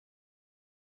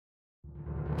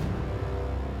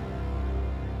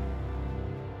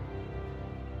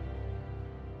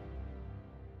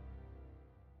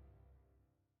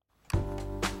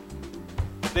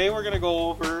Today we're going to go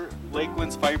over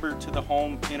Lakewind's fiber to the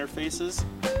home interfaces.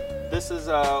 This is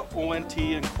a ONT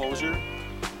enclosure,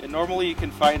 and normally you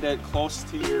can find it close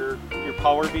to your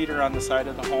power meter on the side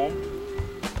of the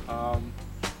home.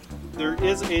 There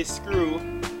is a screw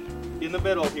in the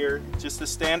middle here, just a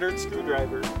standard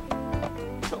screwdriver,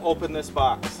 to open this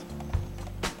box.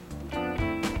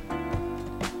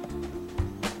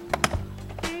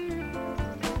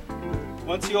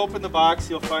 Once you open the box,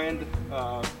 you'll find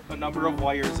a number of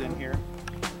wires in here.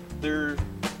 There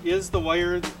is the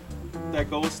wire that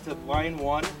goes to line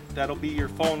 1, that'll be your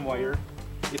phone wire.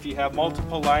 If you have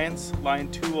multiple lines,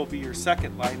 line 2 will be your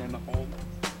second line in the home.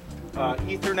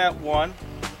 Ethernet 1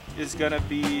 is going to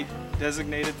be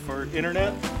designated for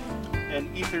internet,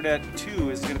 and Ethernet 2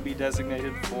 is going to be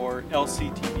designated for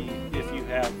LCTV if you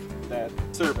have that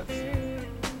service.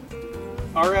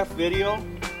 RF video.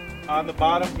 On the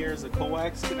bottom here is a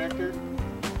coax connector.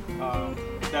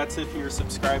 That's if you're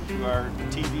subscribed to our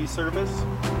TV service.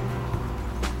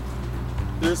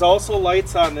 There's also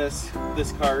lights on this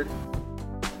card.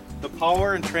 The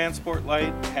power and transport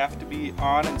light have to be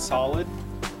on and solid.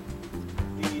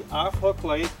 The off-hook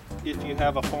light, if you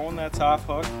have a phone that's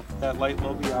off-hook, that light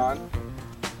will be on.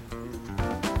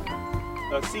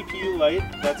 The CPU light,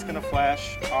 that's going to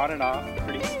flash on and off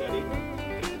pretty steady.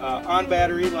 On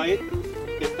battery light,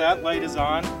 if that light is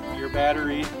on, your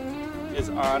battery is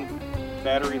on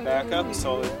battery backup,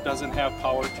 so it doesn't have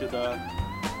power to the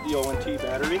ONT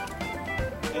battery.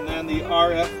 And then the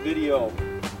RF video,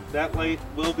 that light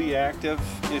will be active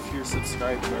if you're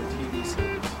subscribed to our TV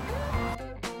service.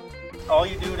 All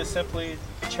you do to simply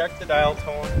check the dial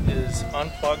tone is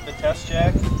unplug the test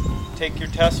jack, take your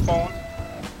test phone,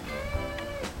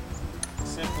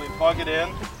 simply plug it in,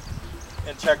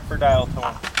 and check for dial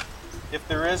tone. If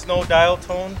there is no dial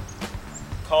tone,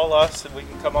 call us and we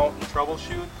can come out and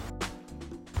troubleshoot.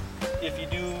 If you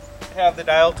do have the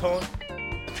dial tone,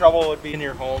 the trouble would be in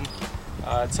your home.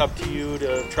 It's up to you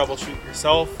to troubleshoot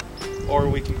yourself, or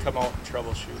we can come out and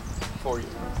troubleshoot for you.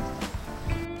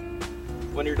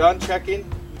 When you're done checking,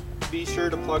 be sure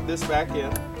to plug this back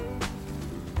in.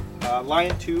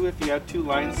 Line 2, if you have 2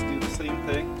 lines, do the same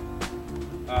thing.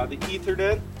 The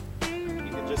Ethernet,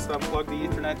 you can just unplug the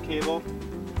Ethernet cable.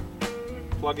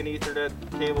 Plug an Ethernet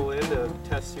cable in to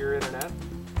test your internet.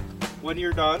 When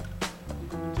you're done,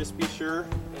 just be sure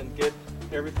and get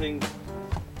everything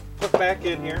put back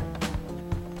in here.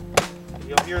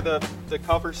 You'll hear the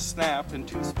cover snap in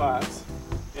 2 spots.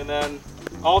 And then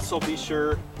also be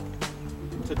sure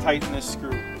to tighten this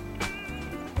screw.